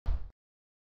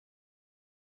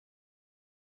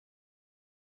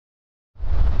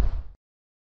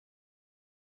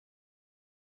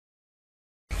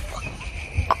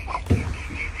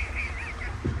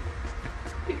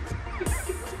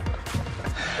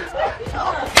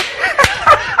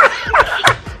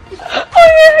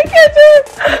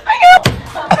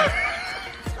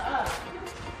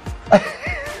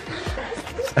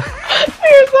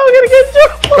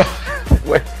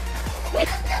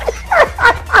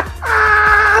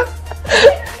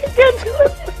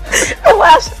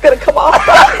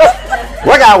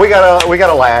Yeah, we got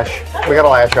a lash. We got a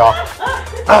lash off.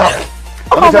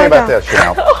 Let me tell you about this, you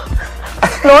know.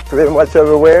 Pretty much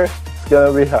everywhere, it's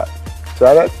gonna be hot.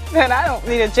 Try that? Man, I don't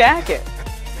need a jacket.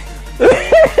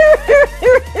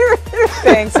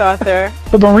 Thanks, Arthur.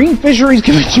 The Marine Fisheries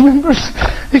Commission members,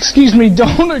 excuse me,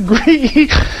 don't agree.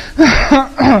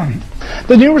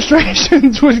 The new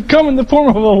restrictions would come in the form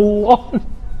of a law.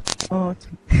 Oh.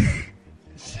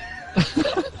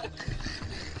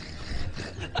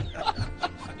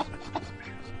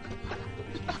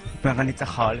 أغنيته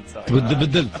خالد صار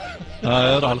بدلت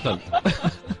روح الخلف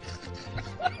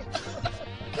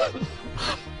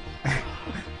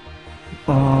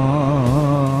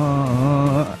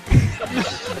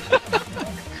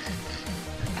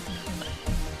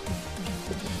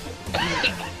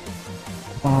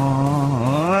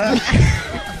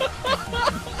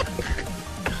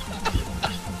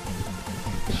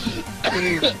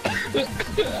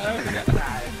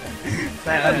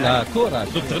لا كورة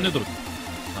شوف تغني درك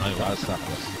ايوه على الساحة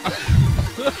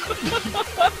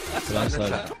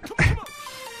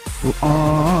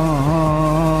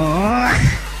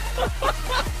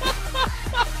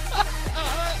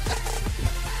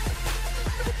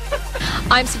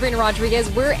I'm Sabrina Rodriguez.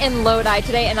 We're in Lodi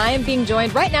today, and I am being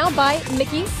joined right now by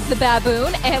Mickey the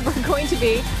baboon, and we're going to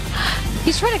be...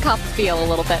 He's trying to cop the feel a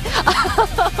little bit,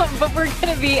 but we're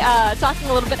going to be talking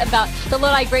a little bit about the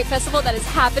Lodi Grape Festival that is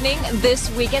happening this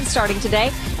weekend, starting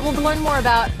today, and we'll learn more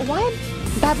about why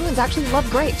baboons actually love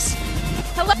grapes.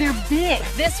 Hello. They're big.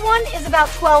 This one is about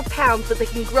 12 pounds, but they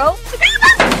can grow.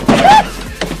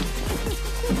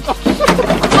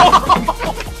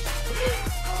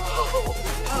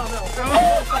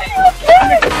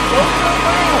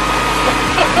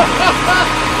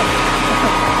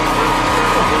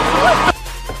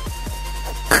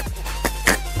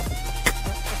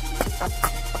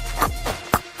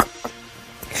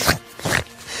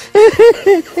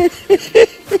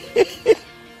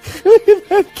 Look at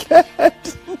that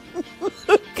cat.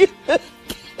 Look at that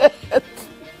cat.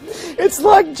 It's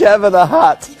like Jabba the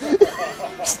Hutt.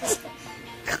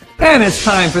 And it's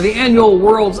time for the annual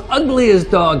World's Ugliest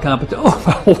Dog Competition. Oh,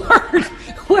 my word.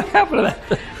 What happened to that?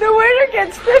 The winner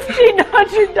gets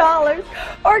 $1,500.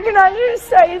 Organizers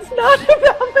say it's not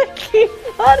about making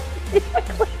money,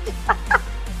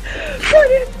 but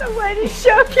it's a way to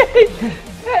showcase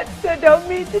pets that don't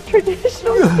meet the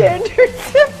traditional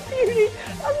standards of beauty.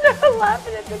 I'm not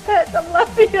laughing at the pets, I'm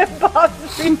laughing at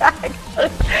Bob's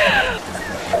reaction.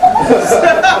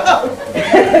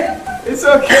 It's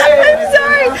okay. I'm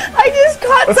sorry, I just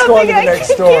caught something. I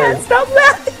can't stop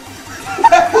laughing.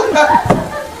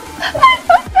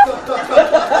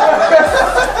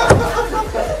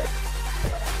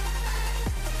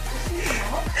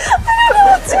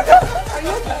 Are you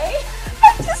okay? I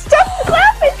just stopped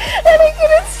laughing and I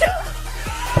couldn't stop.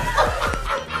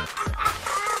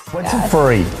 What's a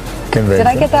furry convention? Did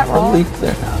I get that wrong?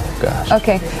 There. Oh, gosh.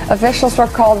 Okay. Officials were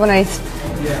called when a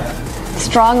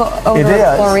strong odor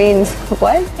of chlorine.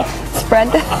 What? Spread.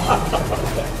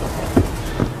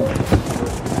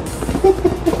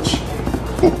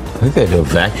 I think they had to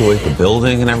evacuate the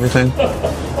building and everything.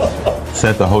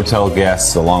 Sent the hotel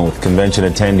guests along with convention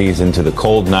attendees into the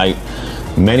cold night,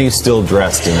 many still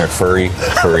dressed in their furry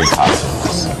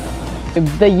costumes.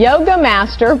 The yoga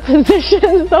master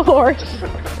positions the horse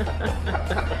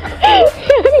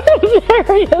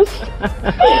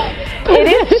It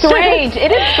is strange.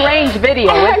 It is strange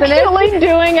video, isn't it? Actually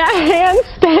doing a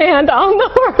handstand on the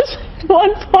horse at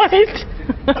one point.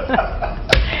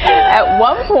 At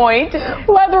one point,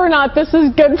 whether or not this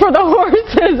is good for the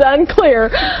horse is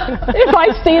unclear. If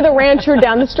I see the rancher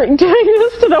down the street doing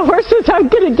this to the horses, I'm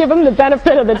going to give him the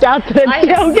benefit of the doubt that it's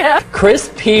yoga. Chris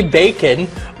P. Bacon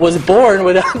was born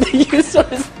without the use of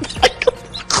his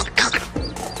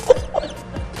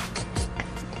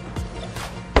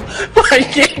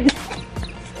Viking.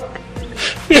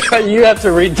 Yeah, you have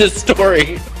to read this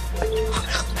story.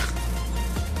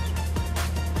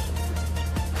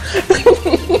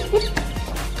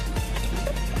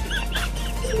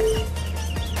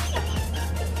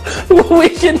 We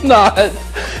cannot.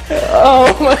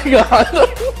 Oh my God.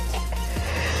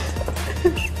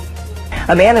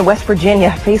 A man in West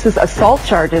Virginia faces assault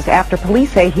charges after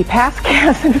police say he passed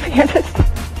gas and vanished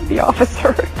the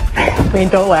officer. I mean,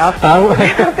 don't laugh.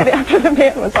 After the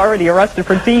man was already arrested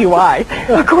for DUI,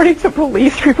 according to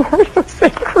police report from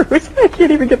St. Cruz. I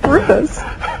can't even get through this.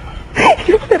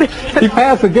 He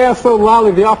passed the gas so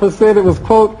loudly the officer said it was,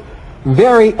 quote,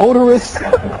 very odorous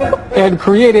and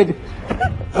created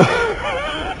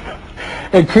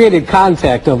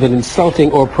contact of an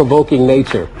insulting or provoking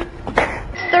nature.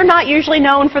 They're not usually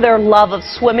known for their love of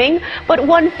swimming, but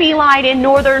one feline in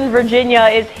Northern Virginia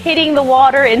is hitting the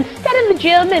water instead of the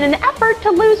gym in an effort to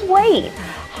lose weight.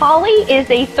 Holly is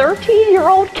a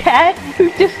 13-year-old cat who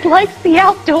dislikes the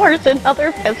outdoors and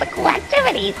other physical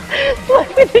activities, but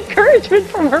with encouragement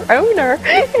from her owner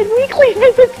and weekly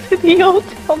visits to the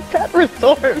hotel pet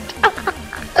resort.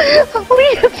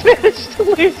 Holly has managed to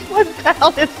lose 1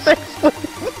 pound in 6 weeks.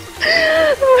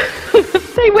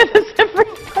 Stay with us,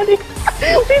 everybody.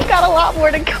 We've got a lot more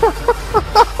to come.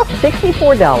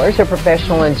 $64, a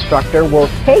professional instructor will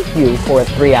take you for a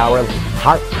 3-hour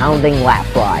heart-pounding lap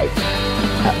ride.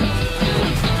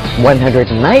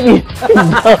 $190. A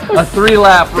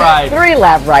 3-lap ride.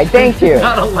 3-lap ride, thank you.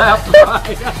 Not a lap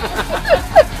ride.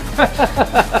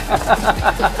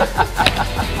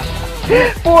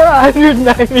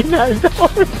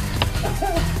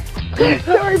 $499.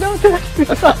 Sorry, don't touch me.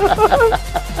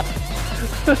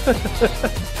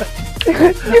 You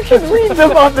can read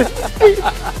them on the sheet.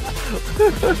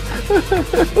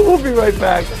 We'll be right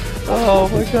back. Oh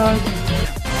my God.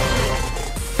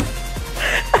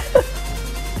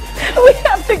 We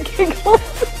have to giggle.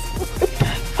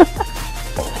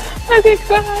 I could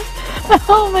cry.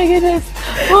 Oh my goodness.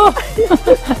 Oh.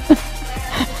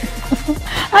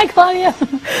 Hi, Claudia.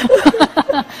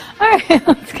 All right,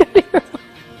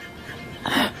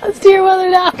 let's do your weather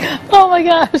now. Oh my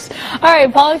gosh. All right,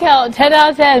 Paul count 10 out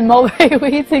of 10. Mulberry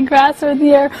weeds and grass are in the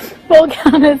air. Full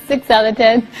count is 6 out of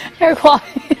 10. Air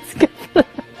quality is good for the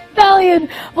Valiant.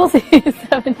 We'll see you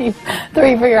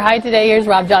 73 for your high today. Here's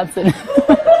Rob Johnson.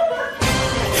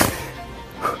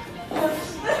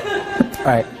 All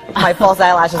right. My false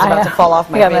eyelash is about to fall off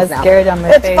my face now. Scared on my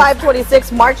It's face.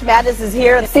 5:26. March Madness is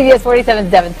here. CBS 47's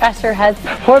Devin Fester has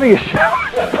Plenty of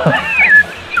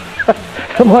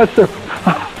unless they're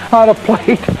on a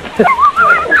plate.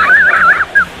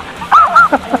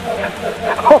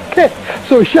 Okay,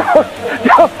 so shower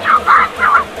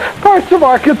parts of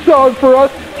Arkansas and for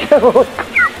us,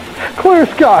 clear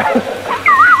skies.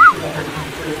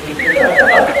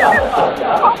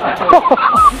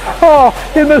 Oh,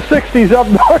 in the 60s up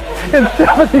north and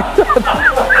 77.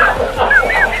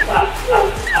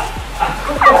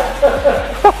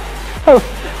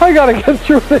 I gotta get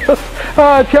through this.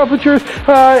 Temperatures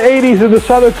 80s in the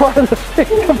southern part of the state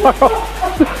tomorrow.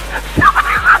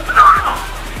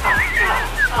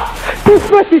 There's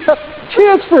maybe a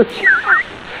chance for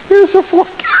here's a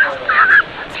forecast.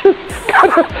 Just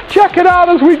gotta check it out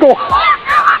as we go.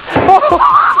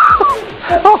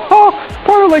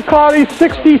 Partly cloudy,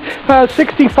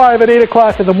 65 at 8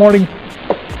 o'clock in the morning.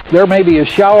 There may be a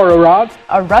shower around.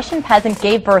 A Russian peasant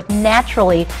gave birth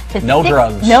naturally to No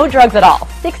drugs. No drugs at all.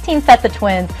 16 sets of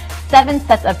twins, 7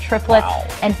 sets of triplets,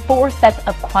 and 4 sets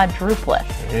of quadruplets.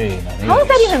 Hey, How is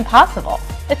that even possible?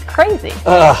 It's crazy.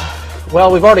 well,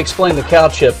 we've already explained the cow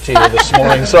chip to you this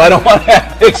morning, so I don't want to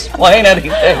have to explain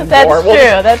anything That's more. true.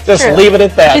 That's just true. leave it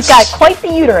at that. She's got quite the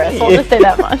uterus. We'll just say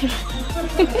that much.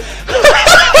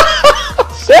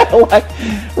 Satellite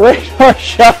radar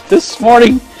shot this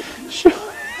morning.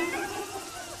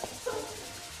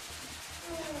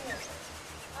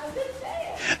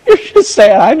 You're just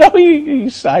saying, I know you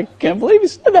I can't believe you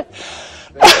said that.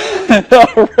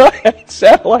 All right,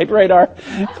 satellite radar.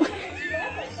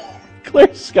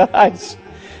 Clear skies,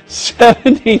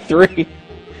 73.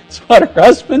 That's what her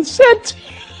husband said.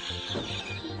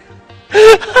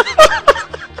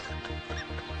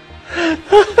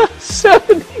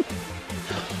 70.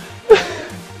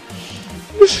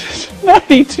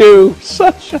 92.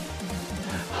 Such a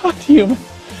hot human.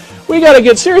 We got to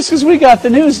get serious because we got the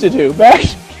news to do. Back,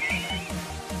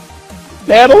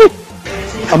 Natalie.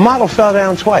 A model fell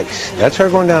down twice. That's her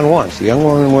going down once. The young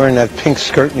woman wearing that pink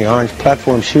skirt and the orange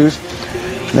platform shoes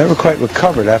never quite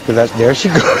recovered after that. There she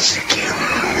goes.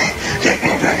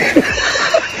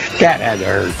 That had to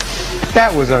hurt.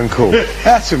 That was uncool.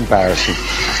 That's embarrassing.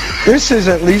 This is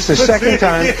at least the second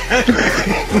time.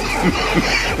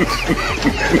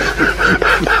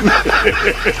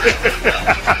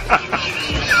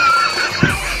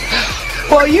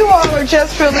 Well, you all are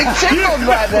just really tickled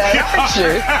by that, aren't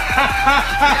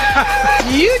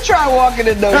you? You try walking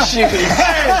in those shoes.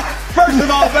 Hey, first of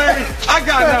all, baby, I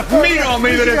got enough meat on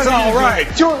me that it's all right.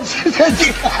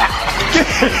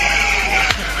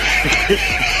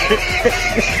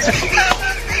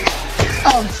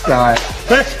 I'm sorry.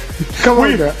 Come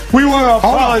on, girl. We want to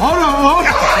apologize. Hold on.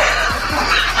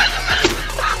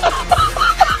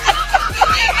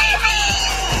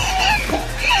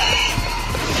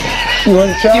 You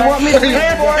want to try? You want me to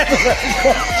read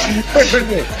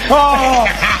Oh,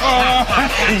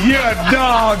 you're a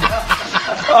dog.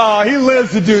 Oh, he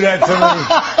lives to do that to me.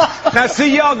 Now,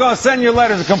 see, y'all gonna send your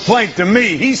letters of complaint to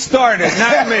me. He started,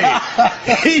 not me.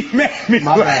 He made me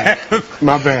laugh.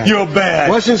 My bad. You're bad.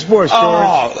 What's in sports, George?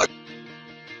 Oh.